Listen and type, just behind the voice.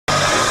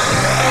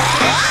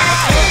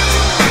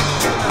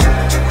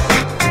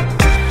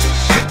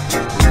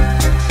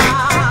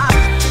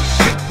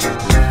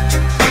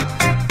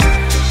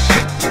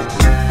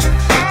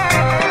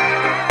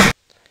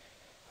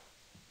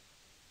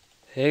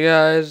Hey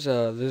guys,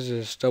 this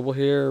is Stubble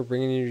here,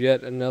 bringing you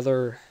yet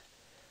another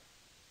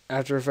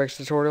After Effects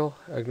tutorial.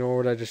 Ignore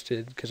what I just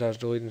did because I was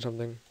deleting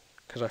something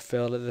because I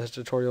failed at this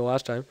tutorial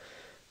last time.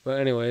 But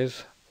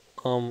anyways,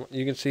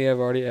 you can see I've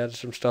already added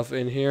some stuff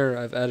in here.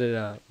 I've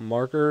added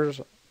markers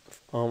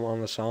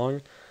on the song,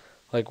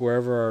 like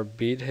wherever our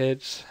beat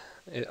hits.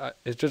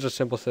 It's just a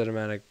simple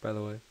cinematic, by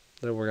the way,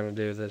 that we're gonna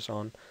do this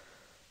on.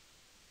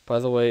 By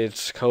the way,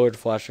 it's colored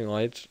flashing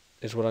lights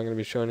is what I'm gonna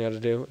be showing you how to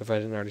do. If I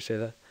didn't already say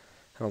that,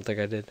 I don't think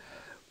I did.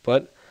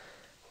 But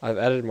I've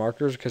added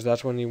markers because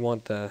that's when you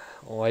want the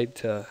light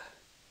to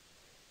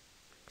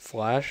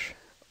flash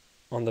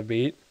on the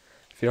beat.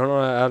 If you don't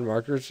know how to add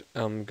markers,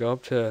 go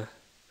up to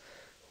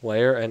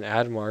layer and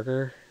add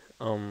marker.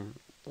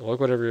 Look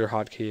whatever your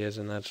hotkey is,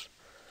 and that's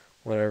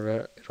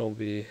whatever it'll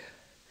be.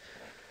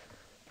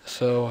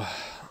 So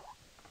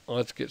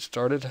let's get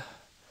started.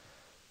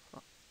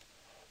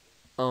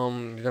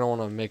 You're gonna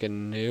want to make a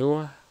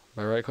new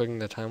by right-clicking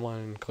the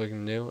timeline and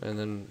clicking new, and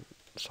then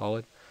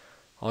solid.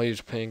 I'll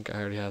use pink. I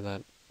already have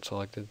that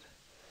selected.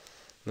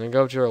 And then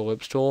go up to your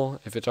ellipse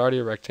tool. If it's already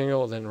a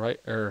rectangle, then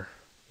don't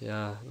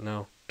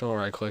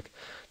right click.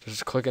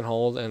 Just click and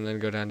hold and then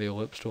go down to the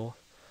ellipse tool.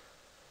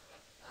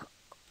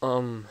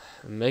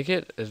 Make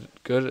it as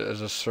good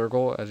as a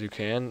circle as you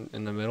can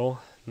in the middle,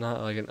 not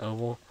like an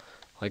oval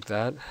like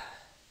that.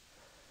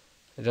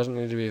 It doesn't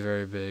need to be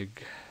very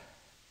big.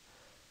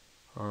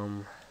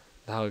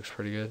 That looks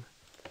pretty good.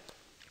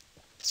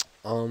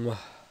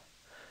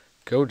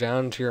 Go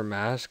down to your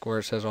mask where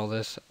it says all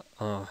this,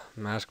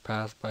 mask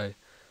path by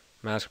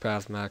mask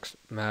path,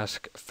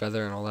 mask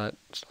feather, and all that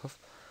stuff.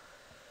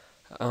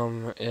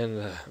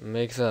 And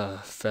make the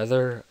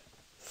feather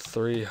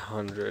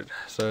 300,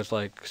 so it's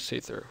like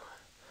see-through.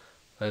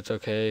 But it's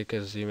okay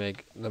because you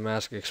make the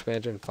mask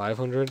expansion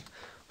 500,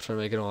 so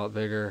make it a lot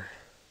bigger.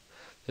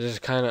 It is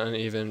kind of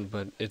uneven,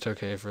 but it's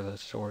okay for the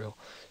tutorial.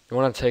 You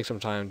want to take some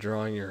time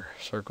drawing your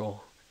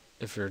circle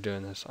if you're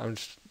doing this. I'm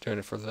just doing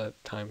it for the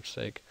time's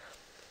sake.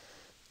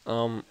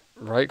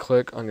 Right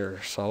click on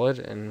your solid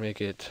and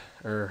make it,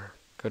 or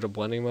go to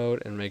blending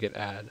mode and make it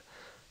add.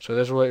 So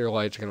this is what your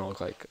light's gonna look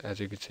like. As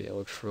you can see, it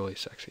looks really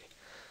sexy.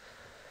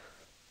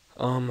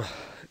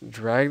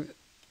 Drag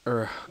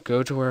or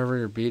go to wherever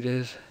your beat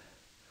is.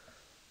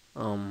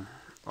 Mine's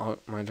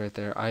right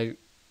there. I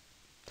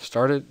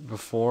started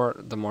before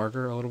the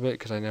marker a little bit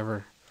because I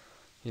never,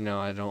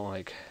 I don't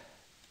like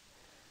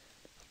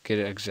get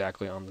it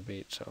exactly on the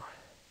beat. So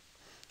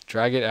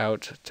drag it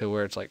out to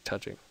where it's like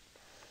touching.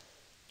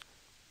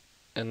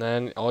 And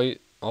then all it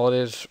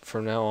is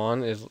from now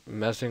on is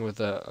messing with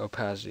the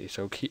opacity.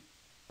 So keep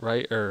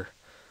I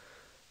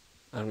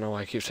don't know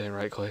why I keep saying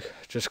right click.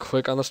 Just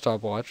click on the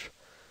stopwatch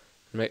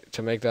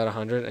to make that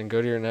 100 and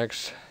go to your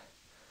next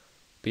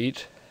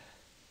beat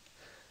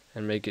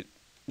and make it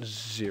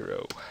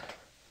 0.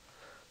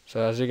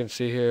 So as you can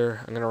see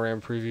here, I'm going to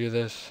RAM preview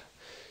this.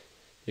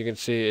 You can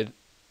see it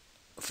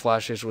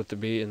flashes with the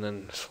beat and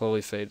then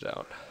slowly fades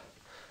out.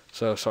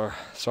 So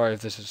sorry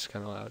if this is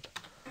kind of loud.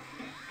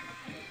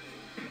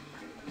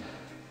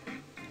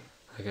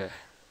 Okay.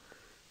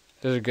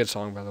 This is a good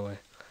song, by the way.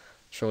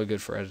 It's really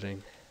good for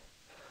editing.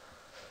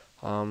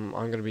 I'm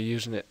going to be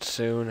using it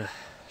soon,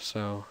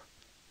 so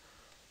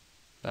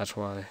that's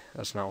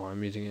not why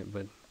I'm using it,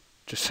 but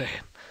just saying.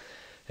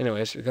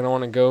 Anyways, you're going to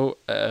want to go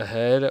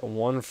ahead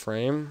 1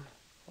 frame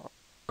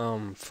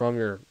from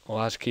your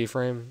last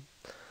keyframe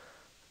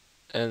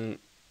and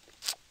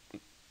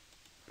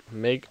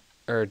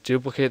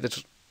duplicate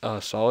this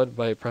solid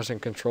by pressing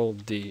Control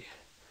D.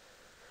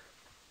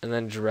 And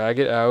then drag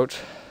it out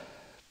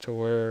to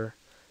where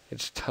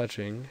it's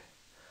touching.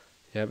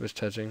 Yep, it's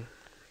touching.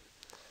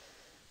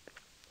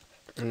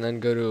 And then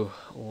go to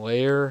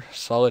Layer,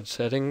 Solid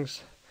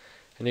Settings,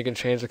 and you can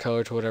change the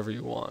color to whatever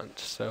you want.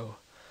 So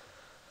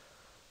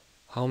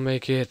I'll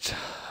make it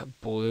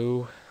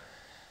blue.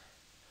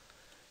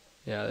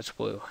 Yeah, that's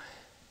blue.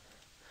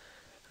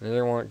 And then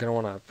you're gonna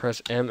want to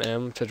press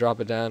MM to drop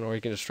it down, or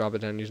you can just drop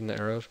it down using the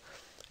arrows,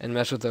 and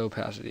mess with the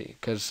opacity,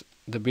 because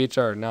the beats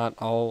are not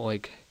all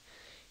like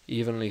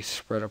evenly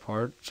spread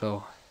apart.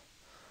 So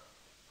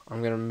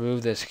I'm gonna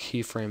move this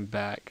keyframe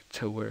back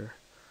to where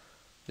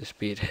this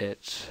beat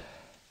hits.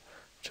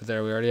 So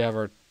there, we already have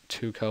our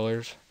 2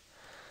 colors.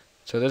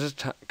 So this is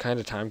kind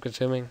of time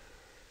consuming.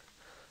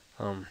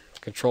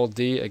 Control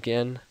D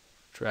again,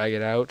 drag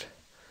it out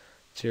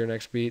to your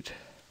next beat.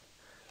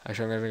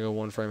 Actually, I'm gonna go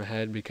 1 frame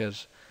ahead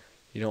because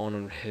you don't want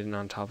them hidden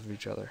on top of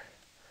each other.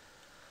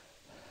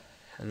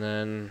 And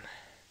then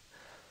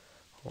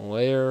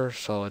layer,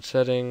 solid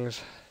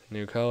settings,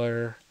 new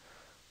color,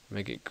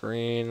 make it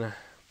green,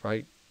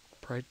 bright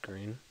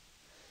green.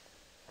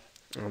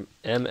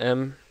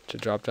 MM to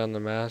drop down the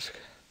mask.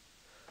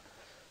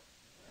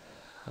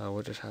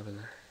 What just happened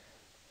there?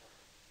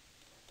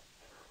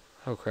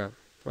 Oh crap,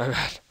 my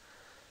bad.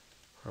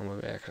 I'm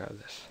gonna back out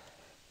of this.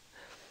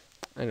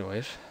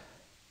 Anyways,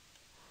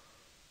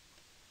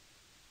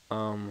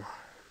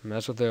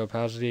 mess with the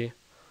opacity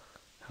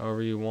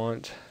however you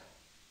want.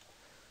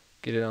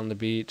 Get it on the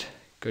beat.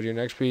 Go to your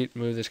next beat,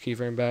 move this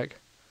keyframe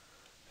back.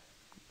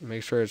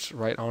 make sure it's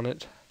right on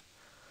it.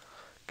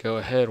 Go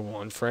ahead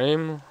 1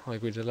 frame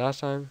like we did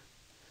last time.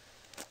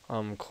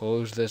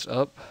 Close this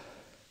up.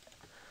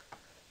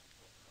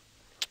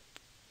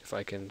 If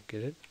I can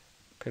get it.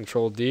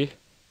 Control D.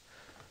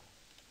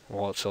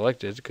 While it's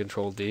selected,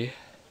 Control D.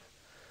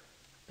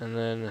 And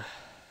then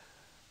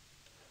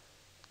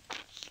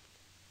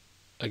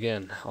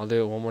again, I'll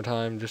do it one more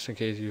time just in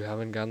case you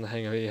haven't gotten the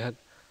hang of it yet.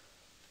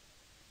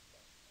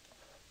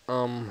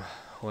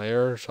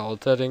 Layer,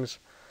 solid settings.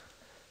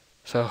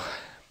 So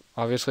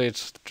obviously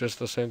it's just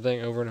the same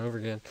thing over and over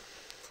again.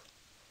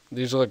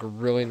 These look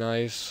really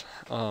nice,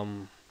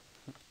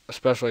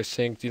 especially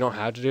synced. You don't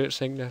have to do it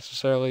synced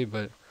necessarily,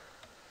 but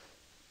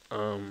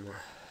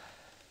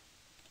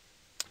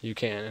you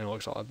can, and it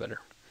looks a lot better.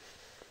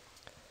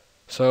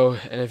 So,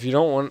 and if you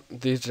don't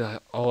want these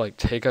to all like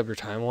take up your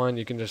timeline,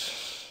 you can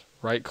just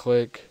right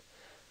click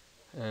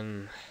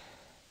and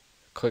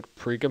click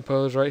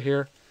pre-compose right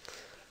here.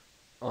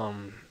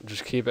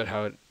 Just keep it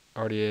how it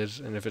already is,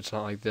 and if it's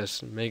not like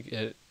this, make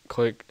it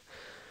click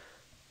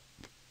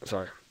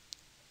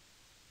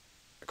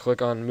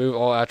on move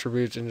all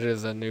attributes into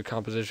the new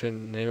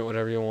composition, name it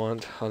whatever you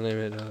want. I'll name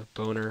it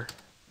boner.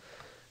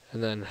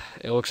 And then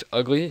it looks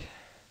ugly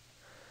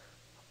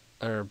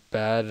or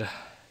bad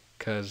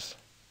because,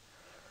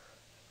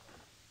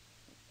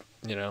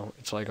 you know,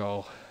 it's like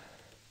all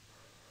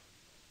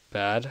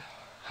bad.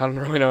 I don't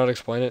really know how to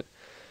explain it.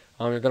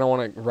 You're going to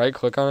want to right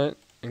click on it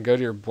and go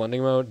to your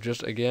blending mode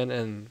just again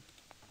and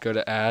go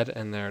to add,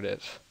 and there it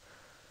is.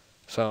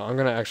 So I'm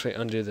going to actually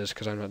undo this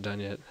because I'm not done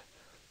yet.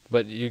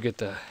 But you get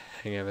the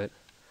hang of it,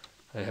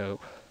 I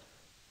hope.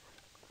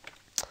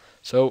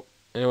 So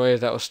anyways,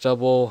 that was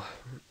Stubble.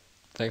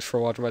 Thanks for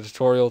watching my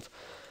tutorial.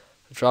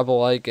 Drop a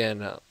like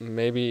and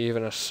maybe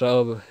even a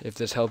sub if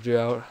this helped you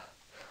out.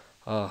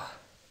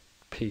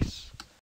 Peace.